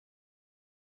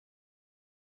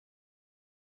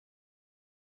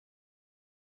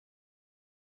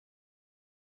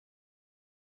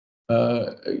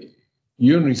Uh,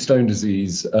 Urinary stone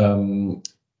disease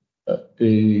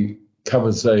it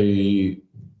covers a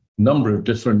number of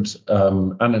different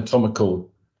anatomical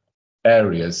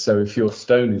areas. So if your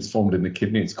stone is formed in the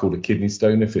kidney, it's called a kidney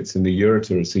stone. If it's in the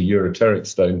ureter, it's a ureteric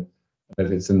stone. And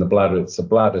if it's in the bladder, it's a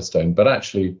bladder stone. But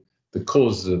actually, the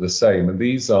causes are the same. And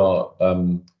these are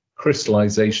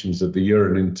crystallizations of the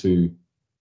urine into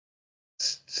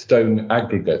stone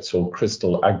aggregates or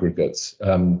crystal aggregates.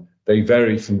 They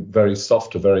vary from very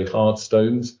soft to very hard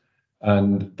stones,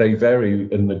 and they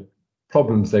vary in the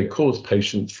problems they cause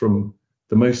patients, from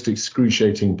the most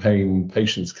excruciating pain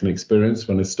patients can experience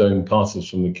when a stone passes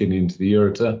from the kidney into the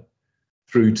ureter,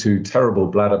 through to terrible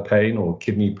bladder pain or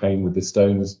kidney pain with the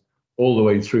stones, all the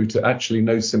way through to actually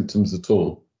no symptoms at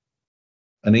all.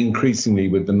 And increasingly,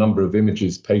 with the number of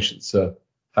images patients are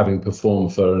having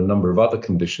performed for a number of other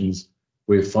conditions,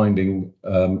 we're finding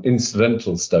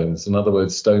incidental stones. In other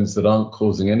words, stones that aren't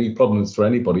causing any problems for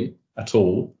anybody at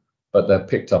all, but they're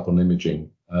picked up on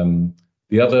imaging.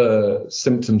 The other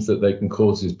symptoms that they can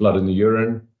cause is blood in the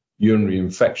urine, urinary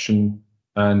infection,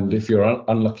 and if you're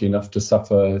unlucky enough to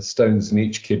suffer stones in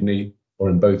each kidney or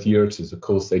in both ureters, of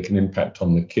course, they can impact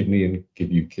on the kidney and give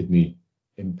you kidney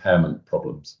impairment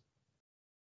problems.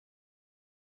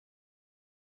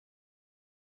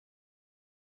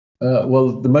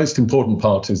 Well, the most important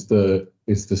part is the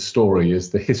story,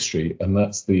 is the history, and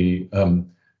that's the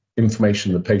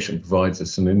information the patient provides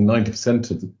us. And in 90%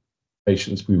 of the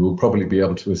patients, we will probably be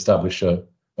able to establish a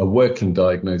working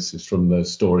diagnosis from the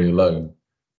story alone.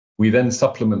 We then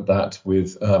supplement that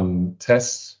with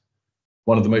tests.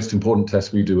 One of the most important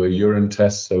tests we do, a urine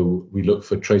test. So we look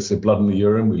for trace of blood in the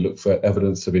urine. We look for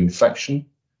evidence of infection.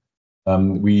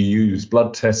 We use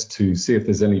blood tests to see if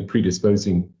there's any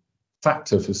predisposing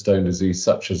factor for stone disease,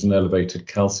 such as an elevated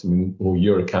calcium or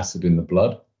uric acid in the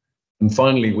blood. And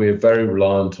finally, we're very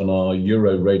reliant on our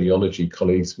uroradiology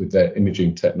colleagues with their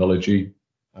imaging technology.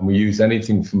 And we use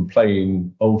anything from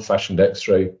plain old-fashioned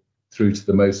X-ray through to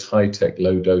the most high-tech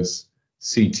low-dose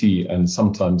CT and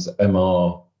sometimes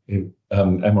MRI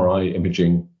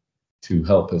imaging to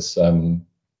help us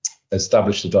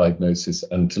establish the diagnosis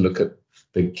and to look at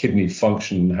the kidney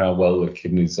function and how well the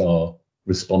kidneys are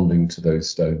responding to those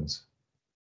stones.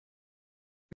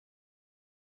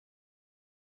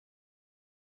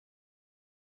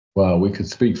 Wow, we could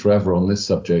speak forever on this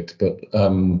subject, but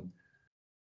the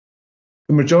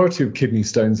majority of kidney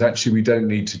stones, actually, we don't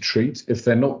need to treat. If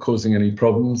they're not causing any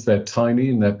problems, they're tiny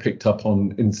and they're picked up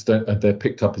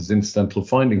as incidental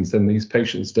findings, then these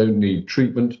patients don't need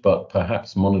treatment, but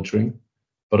perhaps monitoring.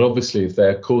 But obviously, if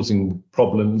they're causing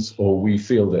problems, or we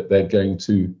feel that they're going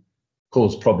to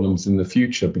cause problems in the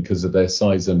future because of their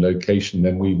size and location,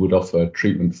 then we would offer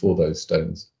treatment for those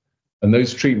stones. And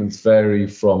those treatments vary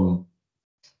from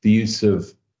the use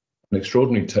of an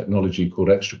extraordinary technology called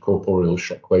extracorporeal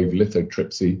shockwave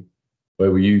lithotripsy, where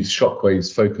we use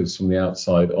shockwaves focused from the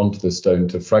outside onto the stone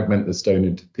to fragment the stone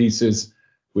into pieces,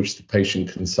 which the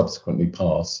patient can subsequently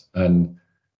pass. And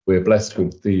we're blessed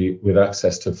with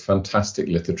access to fantastic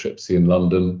lithotripsy in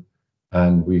London,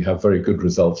 and we have very good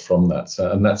results from that.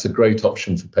 So, and that's a great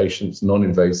option for patients,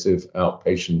 non-invasive,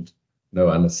 outpatient,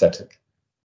 no anaesthetic.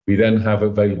 We then have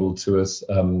available to us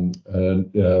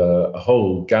a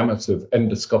whole gamut of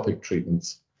endoscopic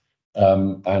treatments,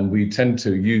 and we tend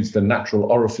to use the natural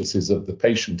orifices of the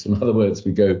patient. In other words,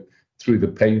 we go through the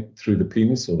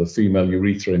penis or the female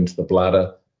urethra into the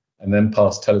bladder, and then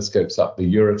pass telescopes up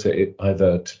the ureter,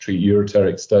 either to treat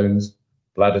ureteric stones,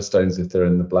 bladder stones if they're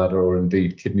in the bladder, or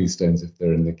indeed kidney stones if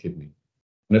they're in the kidney.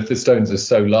 And if the stones are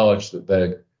so large that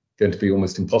they're going to be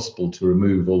almost impossible to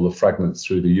remove all the fragments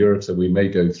through the ureter, we may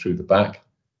go through the back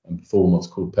and perform what's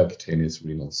called percutaneous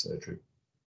renal surgery.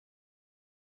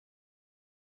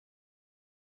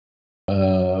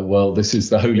 Well, this is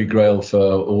the holy grail for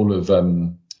all of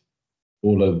the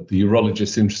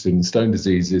urologists interested in stone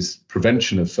disease, is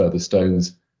prevention of further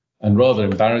stones. And rather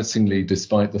embarrassingly,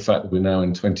 despite the fact that we're now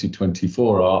in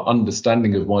 2024, our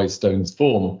understanding of why stones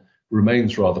form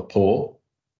remains rather poor.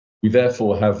 We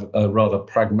therefore have a rather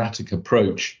pragmatic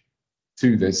approach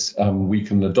to this. We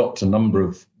can adopt a number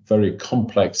of very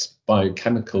complex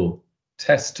biochemical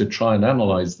tests to try and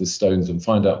analyze the stones and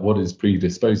find out what is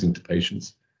predisposing to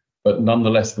patients. But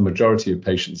nonetheless, the majority of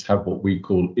patients have what we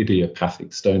call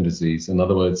idiopathic stone disease. In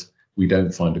other words, we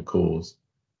don't find a cause.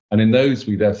 And in those,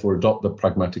 we therefore adopt the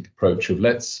pragmatic approach of,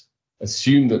 let's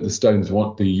assume that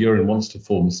the urine wants to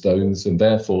form stones, and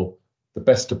therefore the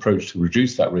best approach to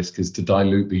reduce that risk is to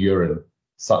dilute the urine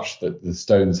such that the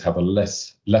stones have a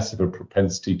less of a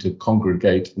propensity to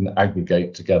congregate and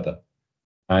aggregate together.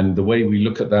 And the way we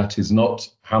look at that is not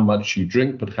how much you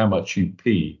drink, but how much you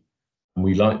pee. And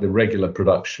we like the regular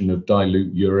production of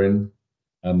dilute urine.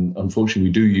 Unfortunately,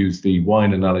 we do use the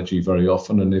wine analogy very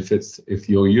often. And if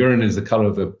your urine is the color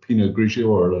of a Pinot Grigio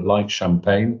or a light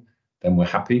champagne, then we're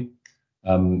happy.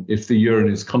 If the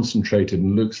urine is concentrated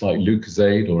and looks like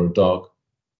Lucozade or a dark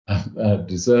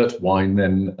dessert wine,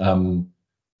 then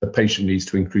the patient needs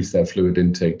to increase their fluid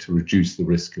intake to reduce the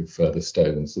risk of further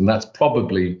stones. And that's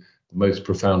probably the most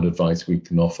profound advice we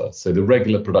can offer. So the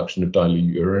regular production of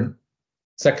dilute urine.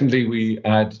 Secondly, we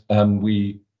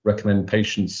recommend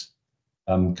patients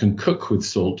can cook with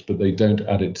salt, but they don't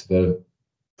add it to the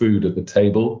food at the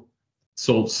table.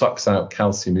 Salt sucks out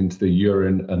calcium into the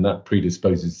urine, and that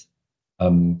predisposes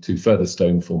to further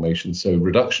stone formation. So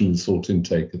reduction in salt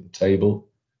intake at the table.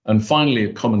 And finally,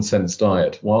 a common sense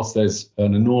diet. Whilst there's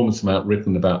an enormous amount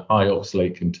written about high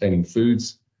oxalate containing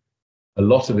foods, a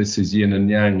lot of this is yin and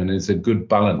yang and is a good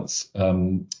balance.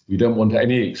 We don't want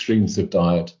any extremes of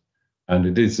diet, and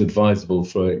it is advisable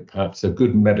for perhaps a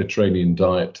good Mediterranean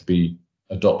diet to be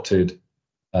adopted.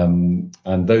 And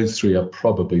those three are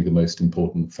probably the most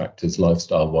important factors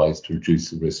lifestyle-wise to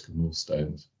reduce the risk of more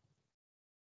stones.